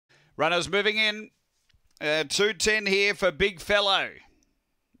Runners moving in. 2.10 here for Big Fellow.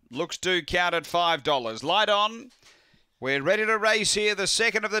 Looks to count at $5. Light on. We're ready to race here. The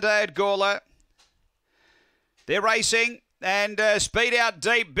second of the day at Gawler. They're racing. And speed out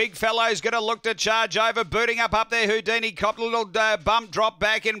deep. Big Fellow's going to look to charge over. Booting up there. Houdini copped a little bump drop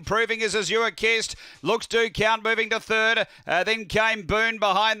back. Improving as Azure Kissed. Looks to count moving to third. Then came Boone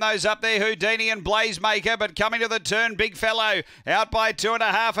behind those up there. Houdini and Blazemaker. But coming to the turn, Big Fellow out by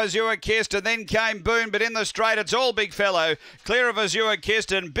 2.5. Azure Kissed. And then came Boone. But in the straight, it's all Big Fellow. Clear of Azure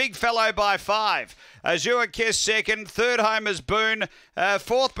Kissed and Big Fellow by 5. Azure Kiss second, third home is Boone,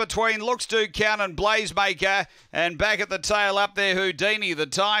 fourth between Looks to Count and Blazemaker, and back at the tail up there Houdini. The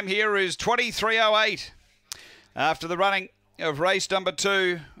time here is 23.08. After the running of race number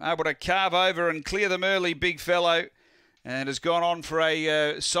 2, able to carve over and clear them early, Big Fellow, and has gone on for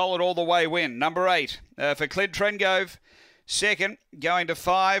a solid all-the-way win. Number 8 for Clid Trengove, second going to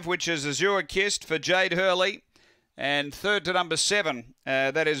 5, which is Azure Kissed for Jade Hurley. And third to number 7,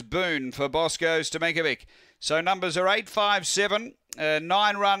 that is Boone for Bosco Stamekovic. So numbers are 8, 5, 7,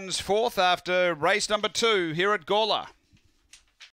 9 runs fourth after race number 2 here at Gawler.